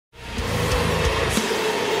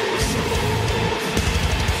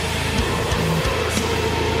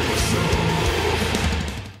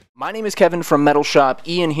My name is Kevin from Metal Shop,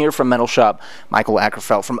 Ian here from Metal Shop, Mikael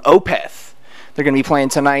Åkerfeldt from Opeth. They're going to be playing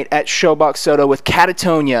tonight at Showbox Sodo with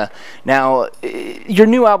Katatonia. Now, your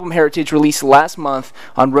new album, Heritage, released last month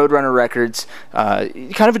on Roadrunner Records.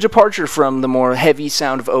 Kind of a departure from the more heavy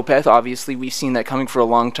sound of Opeth. Obviously, we've seen that coming for a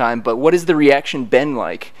long time, but what has the reaction been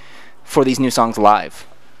like for these new songs live?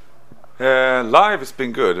 Live has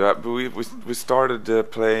been good. We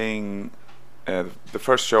started playing. The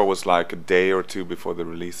first show was like a day or two before the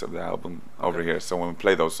release of the album over here. So when we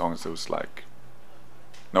played those songs, it was like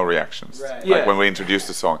no reactions, right. Like when we introduced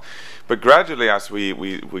the song. But gradually, as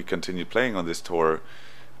we continued playing on this tour,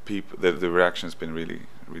 the reaction has been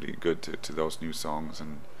really good to those new songs,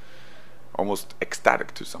 and almost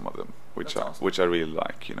ecstatic to some of them, which I really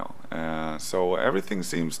like, you know. So everything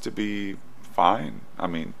seems to be fine. I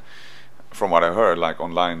mean, from what I heard, like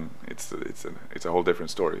online, it's a whole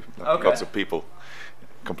different story. Like lots of people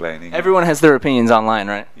complaining. Everyone has their opinions online,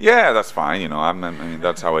 right? Yeah, that's fine. You know, I mean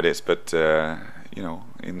that's how it is. But you know,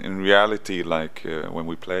 in reality, like when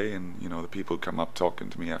we play, and you know, the people come up talking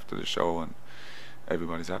to me after the show, and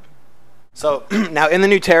everybody's happy. So now in the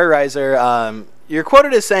new Terrorizer, you're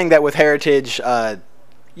quoted as saying that with Heritage,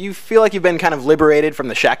 you feel like you've been kind of liberated from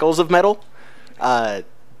the shackles of metal. Have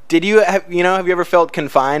you ever felt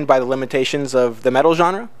confined by the limitations of the metal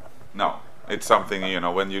genre? No, it's something, you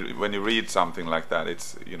know, when you read something like that,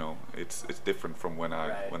 it's, you know, it's different from when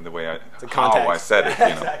the way how I said it, you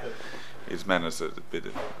know. Exactly. It's meant as a bit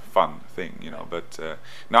of a fun thing, you know. But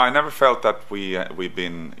no, I never felt that we've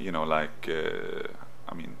been, you know, like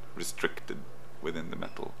I mean, restricted within the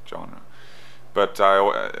metal genre. But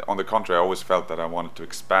on the contrary, I always felt that I wanted to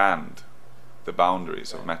expand the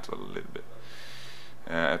boundaries of metal a little bit.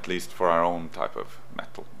 At least for our own type of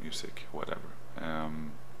metal music, whatever.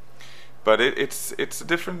 But it's a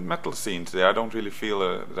different metal scene today. I don't really feel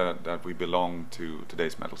that we belong to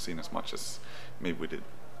today's metal scene as much as maybe we did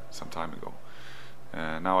some time ago.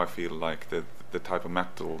 Now I feel like the type of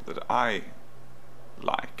metal that I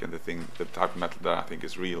like, and the type of metal that I think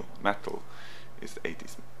is real metal, is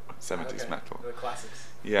 80s, 70s metal. The classics.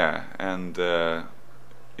 Yeah, and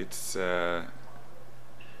it's.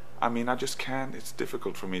 I mean, I just can't. It's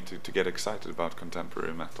difficult for me to get excited about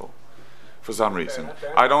contemporary metal for some reason.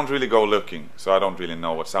 I don't really go looking, so I don't really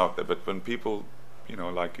know what's out there. But when people, you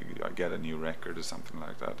know, like I get a new record or something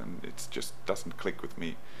like that, and it just doesn't click with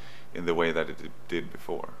me in the way that it did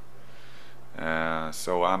before.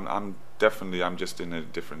 So I'm just in a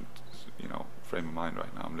different, you know, frame of mind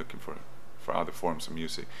right now. I'm looking for other forms of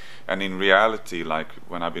music, and in reality, like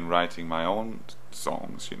when I've been writing my own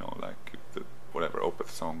songs, you know, like whatever Opeth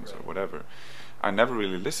songs or whatever, I never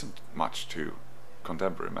really listened much to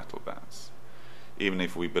contemporary metal bands, even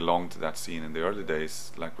if we belonged to that scene in the early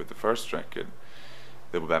days. Like with the first record,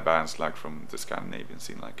 there were bands like from the Scandinavian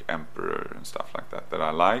scene, like Emperor and stuff like that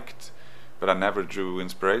I liked, but I never drew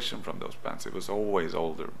inspiration from those bands. It was always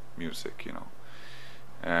older music, you know.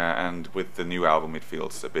 And with the new album, it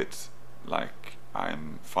feels a bit like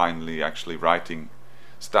I'm finally actually writing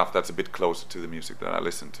stuff that's a bit closer to the music that I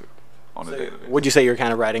listen to on a daily basis. Would you say you're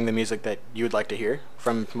kind of writing the music that you would like to hear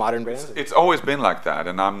from modern bands? It's always been like that,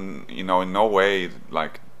 and I'm, you know, in no way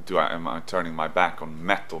like am I turning my back on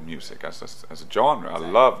metal music as a genre. Exactly.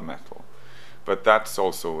 I love metal, but that's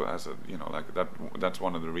also as a, you know, like that's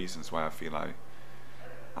one of the reasons why I feel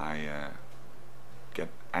I get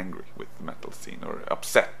angry with the metal scene, or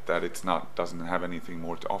upset that it's doesn't have anything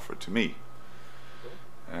more to offer to me.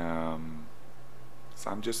 So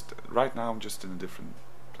I'm just right now. I'm just in a different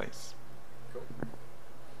place.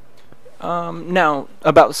 Now,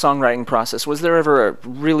 about the songwriting process, was there ever a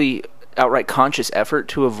really outright conscious effort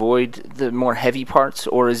to avoid the more heavy parts,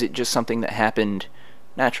 or is it just something that happened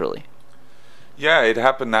naturally? Yeah, it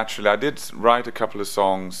happened naturally. I did write a couple of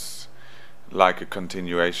songs like a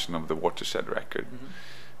continuation of the Watershed record.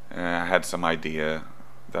 I had some idea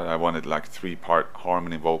that I wanted like 3-part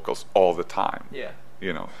harmony vocals all the time. Yeah.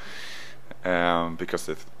 You know, because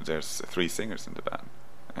there's 3 singers in the band,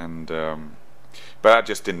 and but I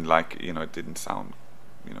just didn't like, you know, it didn't sound,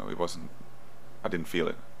 you know, it wasn't, I didn't feel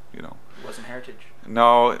it, you know. It wasn't Heritage.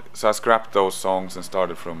 No, so I scrapped those songs and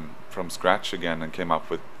started from scratch again, and came up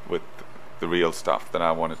with the real stuff that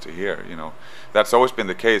I wanted to hear, you know. That's always been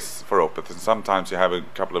the case for Opeth, and sometimes you have a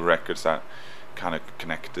couple of records that kind of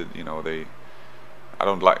connected, you know.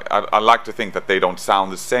 I like to think that they don't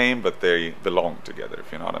sound the same, but they belong together,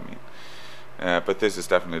 if you know what I mean. But this is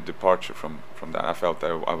definitely a departure from that. I felt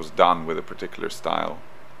that I was done with a particular style,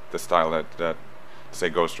 the style that say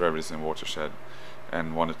Ghost Reveries in Watershed,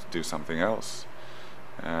 and wanted to do something else.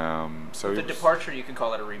 So With the it was- departure, you can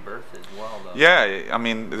call it a rebirth as well, though. Yeah, I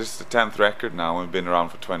mean, this is the 10th record now. We've been around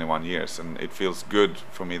for 21 years, and it feels good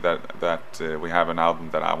for me that we have an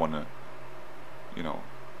album that I want to, you know,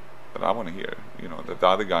 that I want to hear. You know, that the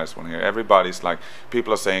other guys want to hear. Everybody's like,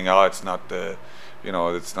 people are saying, oh, it's not the, you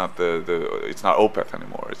know, it's not it's not Opeth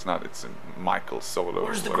anymore. It's not. It's Mikael solo.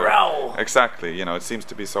 Where's the whatever. growl? Exactly. You know, it seems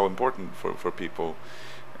to be so important for people,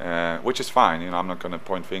 which is fine. You know, I'm not going to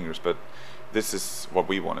point fingers, but this is what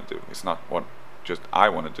we want to do. It's not what just I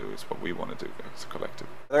want to do. It's what we want to do as a collective.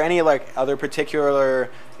 Are there any like other particular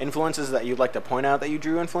influences that you'd like to point out that you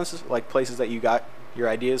drew influences, like places that you got your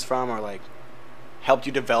ideas from, or like helped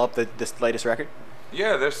you develop this latest record?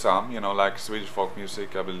 Yeah, there's some. You know, like Swedish folk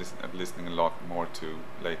music. I've been listening a lot more to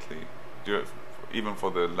lately, even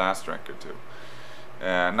for the last record too.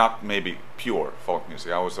 Not maybe pure folk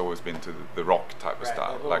music. I was always been to the rock type of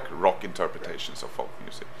style, like rock interpretations of folk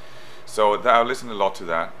music. So I listened a lot to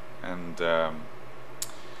that, and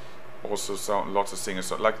also lots of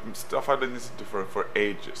singers, like stuff I've been listening to for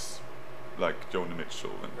ages, like Joni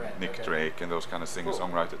Mitchell and Nick Drake and those kind of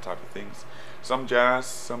singer-songwriter type of things. Some jazz,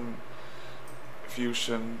 some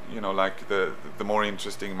fusion. You know, like the more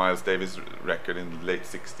interesting Miles Davis record in the late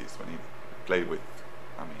 '60s when he played with,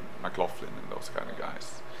 I mean, McLaughlin and those kind of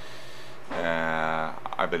guys.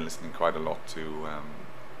 I've been listening quite a lot to.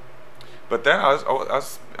 But then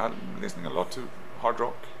I'm listening a lot to hard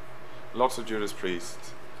rock, lots of Judas Priest,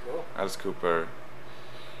 Alice Cooper,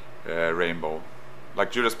 Rainbow, like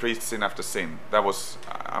Judas Priest, Sin After Sin. That was,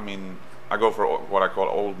 I mean, I go for what I call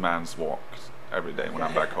old man's walk every day when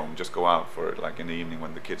I'm back home. Just go out for like in the evening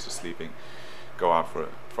when the kids are sleeping, go out for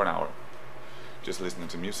an hour, just listening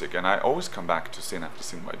to music. And I always come back to Sin After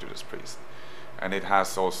Sin by Judas Priest. And it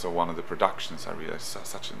has also one of the productions I realized,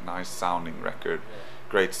 such a nice sounding record.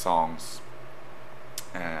 Great songs,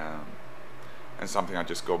 and something I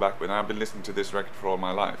just go back with. And I've been listening to this record for all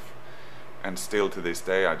my life, and still to this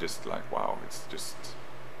day I just like, wow, it's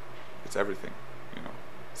everything, you know.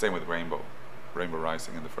 Same with Rainbow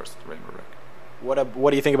Rising and the first Rainbow record. What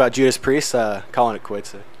do you think about Judas Priest calling it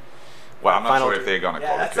quits? Well, I'm not Final sure if they're gonna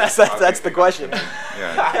call it. That's the question.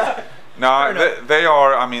 Yeah. No, they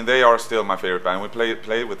are. I mean, they are still my favorite band. We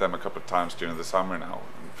played with them a couple of times during the summer now,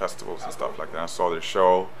 in festivals and stuff like that. I saw their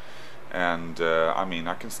show, and I mean,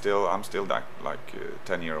 I'm still that like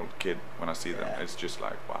 10-year-old kid when I see them. It's just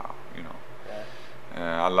like, wow, you know.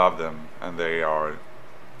 I love them, and they are.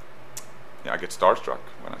 Yeah, I get starstruck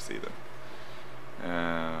when I see them.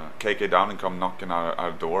 KK Downing come knocking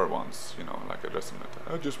our door once, you know, like at restaurant.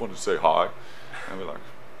 I just want to say hi, and we're like,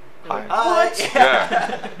 hi. What?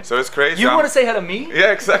 Yeah. So it's crazy. You want to say hi to me?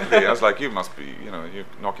 Yeah, exactly. I was like, you must be, you know, you're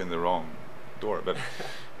knocking the wrong door. But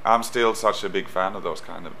I'm still such a big fan of those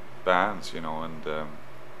kind of bands, you know, and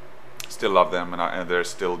still love them, and they're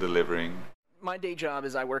still delivering. My day job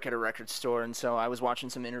is I work at a record store, and so I was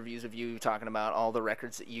watching some interviews of you talking about all the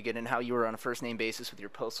records that you get and how you were on a first-name basis with your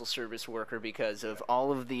postal service worker because of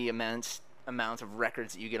all of the immense amount of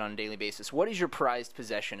records that you get on a daily basis. What is your prized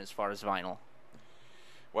possession as far as vinyl?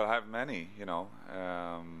 Well, I have many, you know.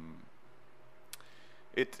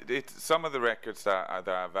 Some of the records that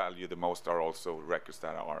I value the most are also records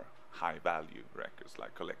that are high-value records,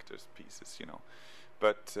 like collector's pieces, you know.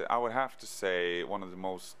 But I would have to say one of the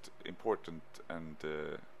most important and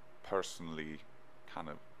personally kind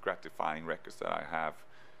of gratifying records that I have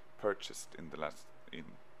purchased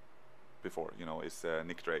before, you know, is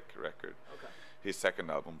Nick Drake record. Okay. His second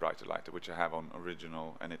album, Brighter Lighter, which I have on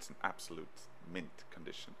original, and it's an absolute mint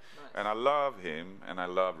condition. Nice. And I love him, and I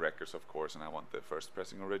love records, of course, and I want the first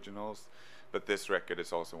pressing originals. But this record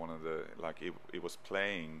is also one of the, like, it was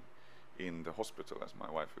playing in the hospital as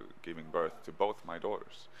my wife was giving birth to both my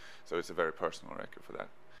daughters. So it's a very personal record for that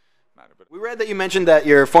matter. But we read that you mentioned that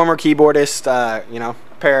your former keyboardist, you know,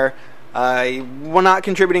 pair, were not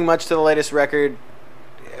contributing much to the latest record.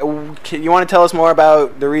 You want to tell us more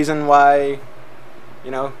about the reason why,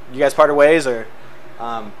 you know, you guys parted ways, or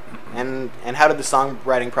and how did the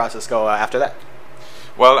songwriting process go after that?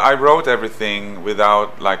 Well, I wrote everything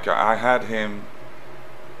without, like, I had him.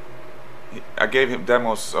 I gave him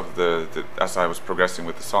demos of as I was progressing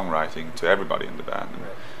with the songwriting to everybody in the band,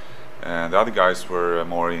 and the other guys were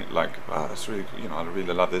more like, "Wow, that's really, you know, I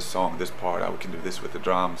really love this song, this part. We can do this with the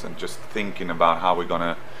drums," and just thinking about how we're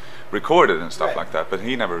gonna record it and stuff like that. But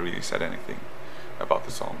he never really said anything about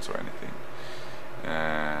the songs or anything,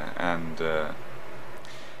 and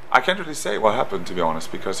I can't really say what happened, to be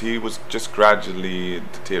honest, because he was just gradually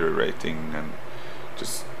deteriorating and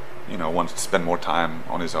just, you know, wanted to spend more time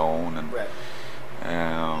on his own, and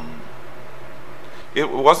it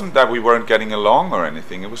wasn't that we weren't getting along or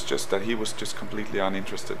anything. It was just that he was just completely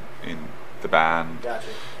uninterested in the band. Gotcha.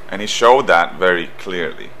 And he showed that very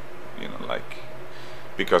clearly, you know, like,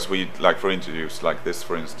 because we, like, for interviews like this,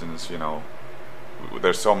 for instance, you know,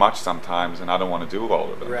 there's so much sometimes, and I don't want to do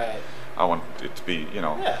all of them. Right. I want it to be, you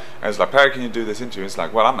know. Yeah. And it's like, Perry, can you do this interview? It's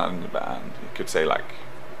like, well, I'm not in the band. You could say, like,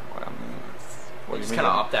 well, I mean, what do you Just mean? kind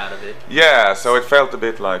of opt out of it. Yeah, so it felt a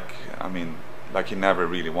bit like, I mean, like he never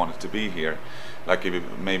really wanted to be here. Like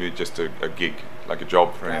maybe just a gig, like a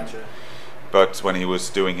job for him. But when he was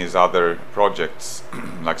doing his other projects,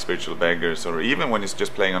 like Spiritual Beggars, or even when he's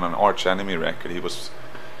just playing on an Arch Enemy record, he was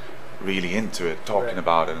really into it, talking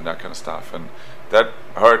about it and that kind of stuff. And that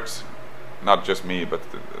hurt not just me, but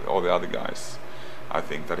all the other guys. I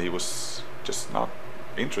think that he was just not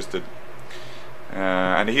interested.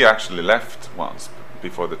 And he actually left once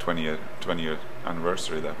before the 20th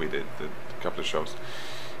anniversary that we did, the couple of shows.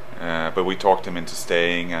 But we talked him into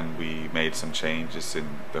staying, and we made some changes in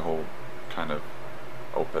the whole kind of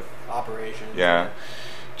Opeth operation. Yeah,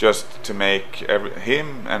 just to make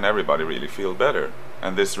him and everybody really feel better.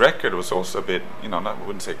 And this record was also a bit, you know, I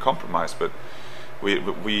wouldn't say compromise, but we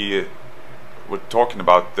were talking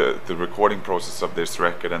about the recording process of this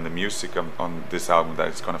record and the music on this album, that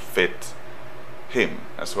it's going to fit him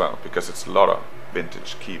as well, because it's a lot of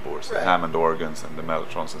vintage keyboards, the Hammond organs and the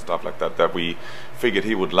Mellotrons and stuff like that, that we figured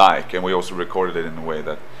he would like, and we also recorded it in a way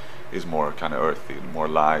that is more kind of earthy, more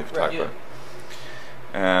live type of.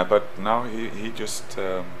 But now he just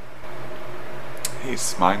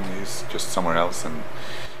he's just somewhere else, and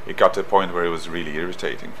it got to a point where it was really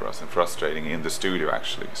irritating for us and frustrating in the studio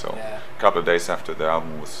actually. So a couple of days after the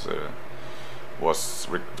album was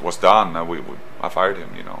done, I fired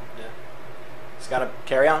him, you know. He's got to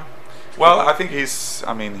carry on. Well, I think he was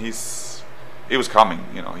coming,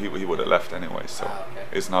 you know. He would have left anyway, so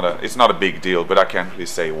it's not a big deal. But I can't really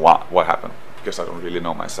say what happened, because I don't really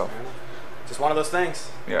know myself. Just one of those things.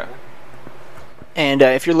 Yeah. And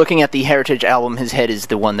if you're looking at the Heritage album, his head is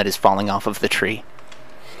the one that is falling off of the tree.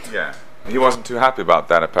 Yeah, he wasn't too happy about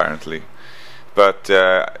that apparently. But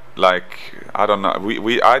like, I don't know.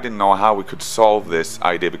 I didn't know how we could solve this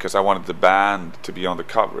idea, because I wanted the band to be on the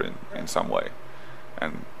cover in some way,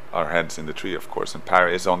 and our heads in the tree, of course. And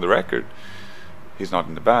Perry is on the record. He's not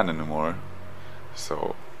in the band anymore,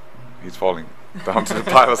 so he's falling down to the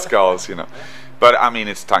pile of skulls, you know. But I mean,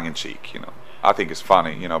 it's tongue in cheek, you know. I think it's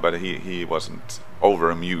funny, you know. But he wasn't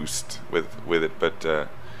over amused with it. But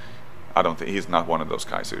I don't think he's not one of those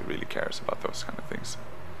guys who really cares about those kind of things.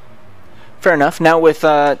 Fair enough. Now with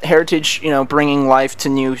Heritage, you know, bringing life to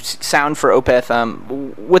new sound for Opeth,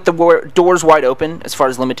 with the doors wide open as far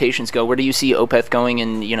as limitations go, where do you see Opeth going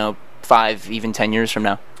in, you know, 5, even 10 years from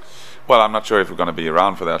now? Well, I'm not sure if we're going to be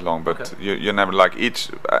around for that long, but you never, like,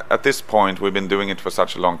 at this point we've been doing it for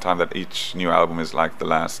such a long time that each new album is like the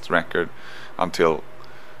last record until,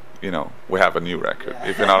 you know, we have a new record,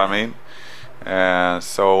 if you know what I mean.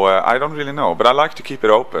 So I don't really know, but I like to keep it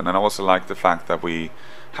open, and I also like the fact that we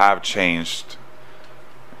have changed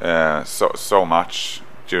so much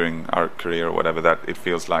during our career or whatever, that it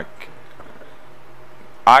feels like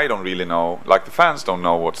I don't really know, like the fans don't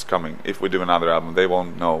know what's coming. If we do another album, they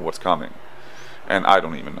won't know what's coming, and I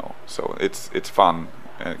don't even know. So it's fun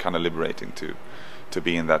and kind of liberating to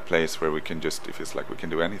be in that place where we can just, it feels like we can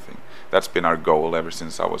do anything. That's been our goal ever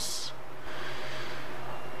since I was,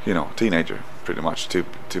 you know, teenager, pretty much, to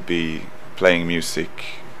be playing music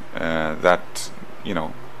that, you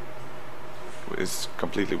know, is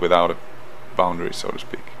completely without a boundary, so to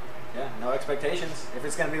speak. Yeah, no expectations. If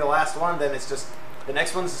it's going to be the last one, then it's just, the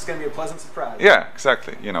next one's just going to be a pleasant surprise. Yeah,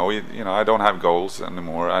 exactly. You know, I don't have goals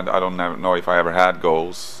anymore, and I don't know if I ever had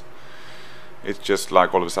goals. It's just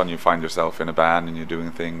like all of a sudden you find yourself in a band and you're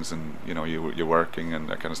doing things, and you know, you're working and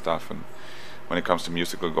that kind of stuff. And when it comes to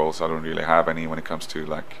musical goals, I don't really have any. When it comes to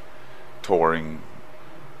like touring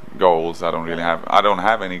goals, I don't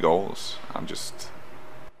have any goals. I'm just.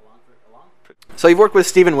 So you've worked with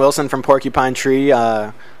Steven Wilson from Porcupine Tree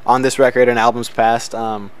on this record and albums past.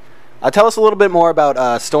 Tell us a little bit more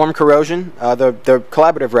about Storm Corrosion, the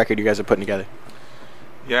collaborative record you guys are putting together.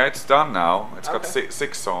 Yeah, it's done now. It's got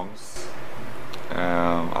 6 songs.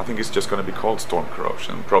 I think it's just going to be called Storm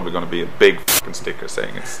Corrosion. Probably going to be a big fucking sticker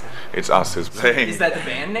saying it's us who's playing. Is that the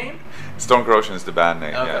band name? Storm Corrosion is the band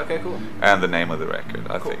name. Okay, yeah. okay, cool. And the name of the record,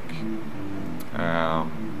 I think.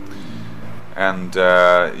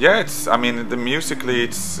 Yeah, it's. I mean, musically,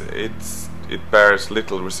 it bears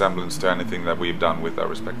little resemblance to anything that we've done with our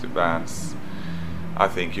respective bands. I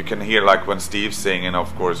think you can hear, like when Steve's singing,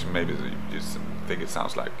 of course, maybe you just think it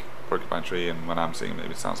sounds like Porcupine Tree, and when I'm singing,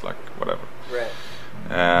 maybe it sounds like whatever. Right.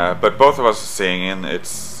 But both of us singing,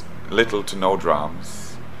 it's little to no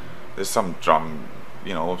drums. There's some drum,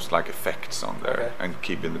 you know, it's like effects on there, and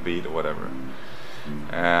keeping the beat or whatever.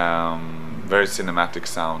 Very cinematic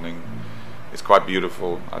sounding. It's quite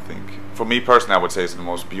beautiful, I think. For me personally, I would say it's the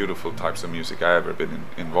most beautiful types of music I've ever been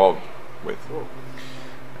involved with.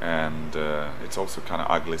 And it's also kind of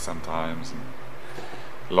ugly sometimes, and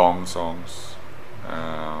long songs,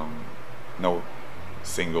 no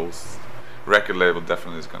singles. Record label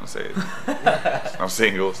definitely is going to say it. No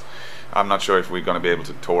singles. I'm not sure if we're going to be able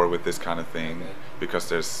to tour with this kind of thing, because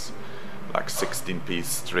there's like 16-piece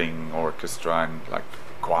string orchestra and like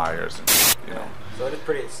choirs, and, you know. So it is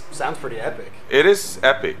pretty. It sounds pretty epic. It is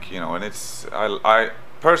epic, you know, and it's I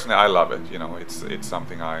personally I love it. You know, it's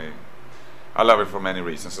something I love it for many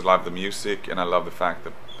reasons. I love the music, and I love the fact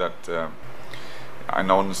that I've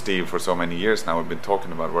known Steve for so many years now. We've been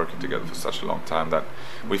talking about working together for such a long time that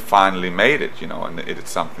we finally made it, you know, and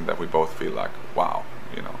it's something that we both feel like, wow,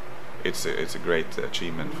 you know, it's a great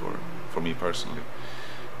achievement for me personally.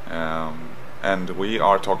 And we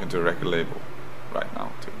are talking to a record label right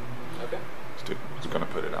now too. Okay. Who's going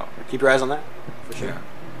to put it out. Keep your eyes on that, for sure. Yeah.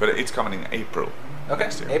 But it's coming in April. Okay,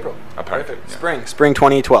 Next year. April. Apparently. Perfect. Yeah. Spring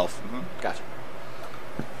 2012. Mm-hmm. Gotcha.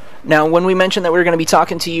 Now, when we mentioned that we were going to be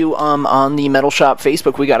talking to you on the Metal Shop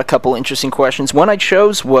Facebook, we got a couple interesting questions. One I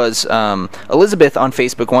chose was Elizabeth on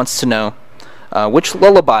Facebook wants to know which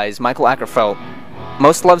lullabies Mikael Åkerfeldt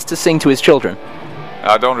most loves to sing to his children.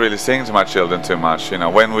 I don't really sing to my children too much, you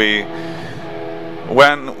know. When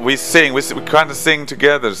we sing, we kind of sing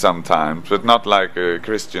together sometimes, but not like a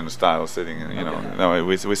Christian style sitting, you know. No,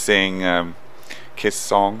 we sing Kiss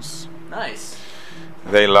songs. Nice.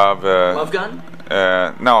 They love Love Gun?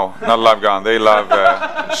 No, not Love Gun. They love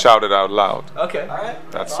Shout It Out Loud. Okay. All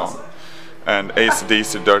right. That song. Awesome. And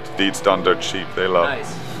AC/DC, Dirty Deeds Done Dirt Cheap. They love.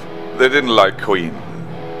 Nice. They didn't like Queen.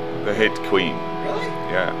 They hate Queen. Really?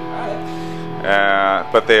 Yeah.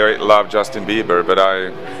 But they love Justin Bieber, but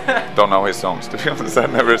I don't know his songs, to be honest. I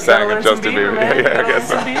never sang a Justin Bieber. Yeah, I guess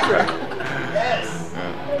so. Yes.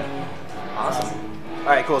 Yeah. Awesome. All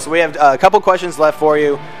right, cool. So we have a couple questions left for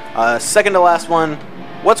you. Second to last one.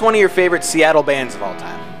 What's one of your favorite Seattle bands of all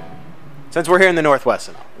time? Since we're here in the Northwest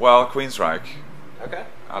and all. Well, Queensryche. Okay.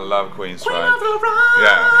 I love Queensryche.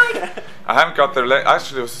 Yeah. I haven't got their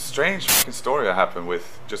actually, it was a strange fucking story that happened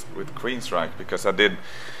with Queensryche, because I did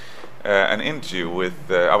an interview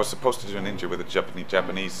with I was supposed to do an interview with a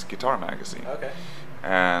Japanese guitar magazine. Okay.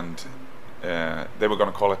 And they were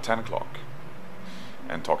going to call at 10 o'clock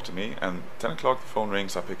and talk to me, and 10 o'clock the phone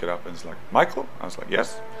rings, I pick it up, and it's like, Michael? I was like,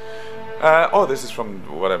 yes. Oh, this is from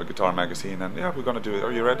whatever guitar magazine, and yeah, we're gonna do it.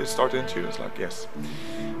 Are you ready to start the interview? It's like, yes.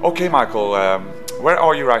 Okay, Michael, where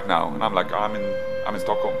are you right now? And I'm like, I'm in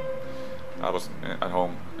Stockholm. I was at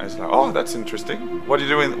home, and it's like, oh, that's interesting. What are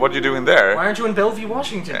you doing there? Why aren't you in Bellevue,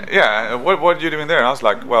 Washington? Yeah, what are you doing there? And I was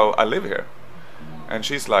like, well, I live here. And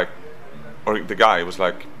she's like, or the guy was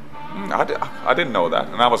like, I didn't know that.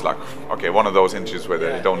 And I was like, okay, one of those interviews where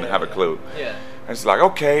they don't have a clue. Yeah. And it's like,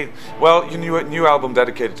 okay, well, your new album,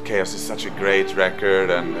 Dedicated to Chaos, is such a great record.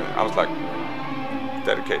 And I was like,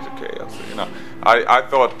 Dedicated to Chaos, you know. I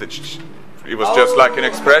thought that it was just like an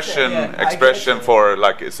expression for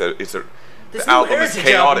like the album is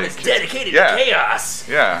chaotic. Album is dedicated to chaos.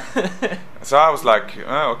 Yeah. So I was like,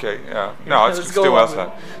 oh, okay, yeah. No, it's still else.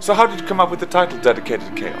 So how did you come up with the title Dedicated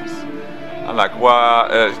to Chaos? I'm like, well,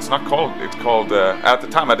 it's not called. It's called. At the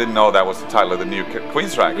time, I didn't know that was the title of the new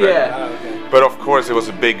Queensryche record. Yeah. Okay. But of course, it was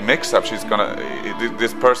a big mix-up.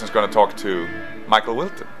 This person's gonna talk to Michael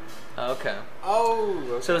Wilton. Okay. Oh.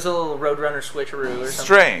 Okay. So it's a little Roadrunner switcheroo or something.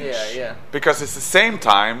 Strange. Yeah. Because it's the same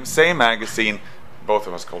time, same magazine. Both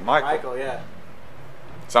of us called Michael. Michael, yeah.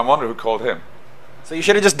 So I wonder who called him. So you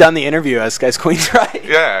should have just done the interview as Queensryche.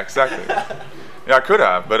 Yeah, exactly. Yeah, I could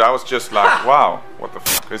have, but I was just like, wow, what the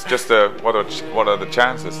fuck? It's just what are the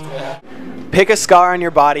chances? Yeah. Pick a scar on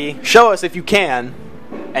your body, show us if you can,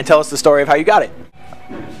 and tell us the story of how you got it.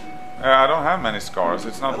 I don't have many scars.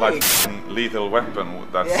 It's not like Lethal Weapon,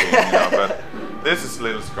 that scene, you know, but this is a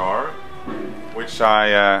little scar, which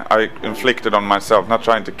I inflicted on myself, not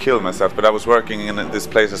trying to kill myself, but I was working in this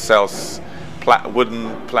place that sells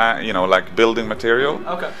wooden, you know, like building material.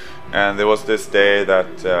 Okay. And there was this day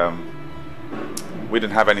that we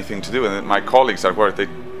didn't have anything to do, and my colleagues at work, they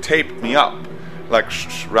taped me up like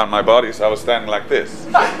around my body, so I was standing like this,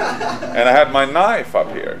 and I had my knife up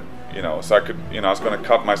here, you know, so I could, you know, I was going to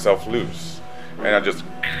cut myself loose, and I just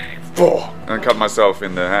and cut myself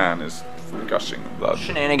in the hand, is gushing blood.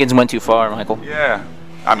 Shenanigans went too far, Michael. Yeah,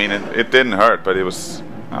 I mean it didn't hurt, but it was.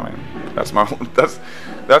 I mean, that's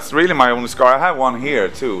That's really my only scar. I have one here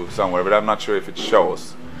too somewhere, but I'm not sure if it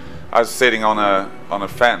shows. I was sitting on a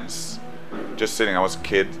fence, just sitting. I was a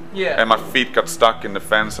kid, and my feet got stuck in the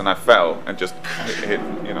fence, and I fell and just hit.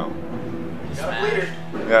 You know. Got a bleeder.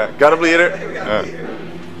 Yeah, got a bleeder.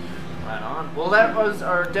 Right on. Well, that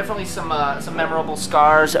are definitely some memorable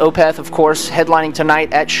scars. Opeth, of course, headlining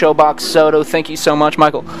tonight at Showbox Sodo. Thank you so much,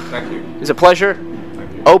 Michael. Thank you. It's a pleasure.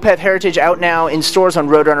 Thank you. Opeth Heritage out now in stores on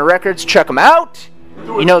Roadrunner Records. Check them out.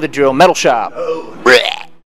 You know the drill. Metal Shop.